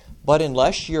environment. But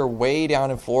unless you're way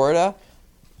down in Florida,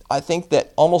 I think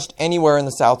that almost anywhere in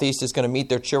the Southeast is going to meet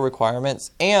their chill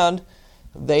requirements. And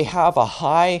they have a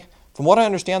high, from what I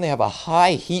understand, they have a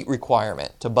high heat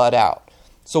requirement to bud out.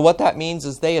 So what that means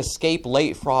is they escape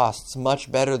late frosts much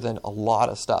better than a lot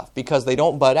of stuff because they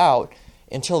don't bud out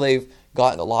until they've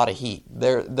gotten a lot of heat.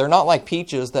 They're not like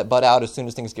peaches that bud out as soon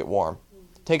as things get warm.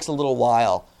 It takes a little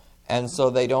while, and so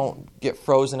they don't get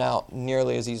frozen out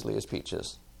nearly as easily as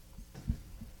peaches.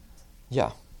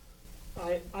 Yeah.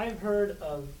 I've heard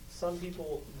of some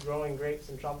people growing grapes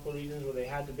in tropical regions where they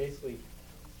had to basically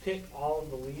pick all of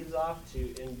the leaves off to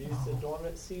induce a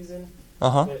dormant season.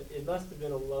 Uh-huh. But it must have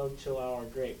been a low chill hour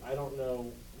grape. I don't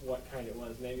know what kind it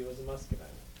was. Maybe it was a muscadine.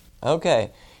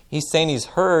 Okay. He's saying he's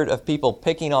heard of people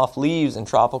picking off leaves in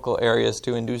tropical areas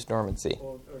to induce dormancy.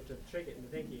 Or to trick it into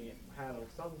thinking it had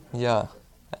some. Yeah.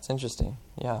 That's interesting.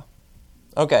 Yeah.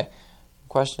 Okay.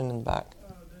 Question in the back.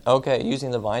 Okay.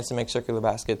 Using the vines to make circular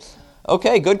baskets.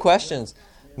 Okay. Good questions.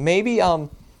 Maybe I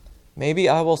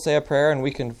will say a prayer and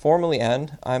we can formally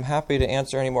end. I'm happy to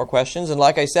answer any more questions. And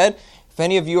like I said, if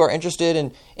any of you are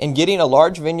interested in getting a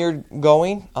large vineyard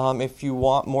going, if you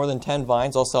want more than 10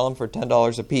 vines, I'll sell them for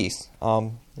 $10 a piece.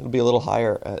 It'll be a little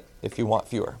higher if you want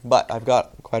fewer. But I've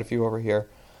got quite a few over here,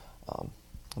 and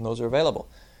those are available.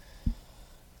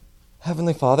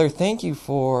 Heavenly Father, thank you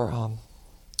for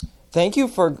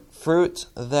fruit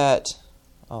that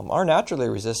are naturally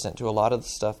resistant to a lot of the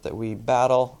stuff that we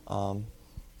battle,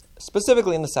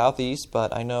 specifically in the Southeast,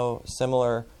 but I know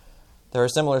there are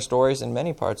similar stories in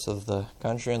many parts of the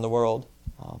country and the world.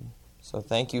 So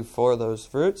thank you for those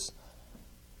fruits.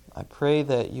 I pray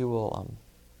that you will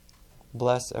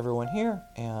bless everyone here,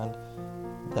 and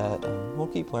that we'll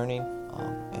keep learning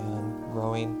and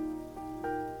growing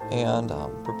and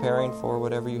preparing for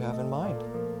whatever you have in mind.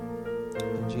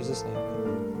 In Jesus' name,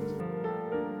 amen.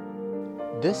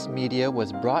 This media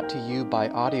was brought to you by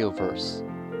Audioverse,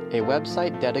 a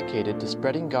website dedicated to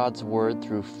spreading God's Word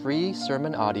through free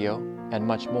sermon audio and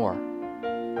much more.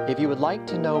 If you would like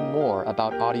to know more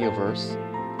about Audioverse,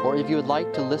 or if you would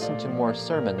like to listen to more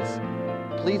sermons,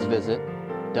 please visit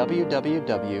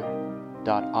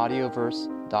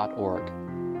www.audioverse.org.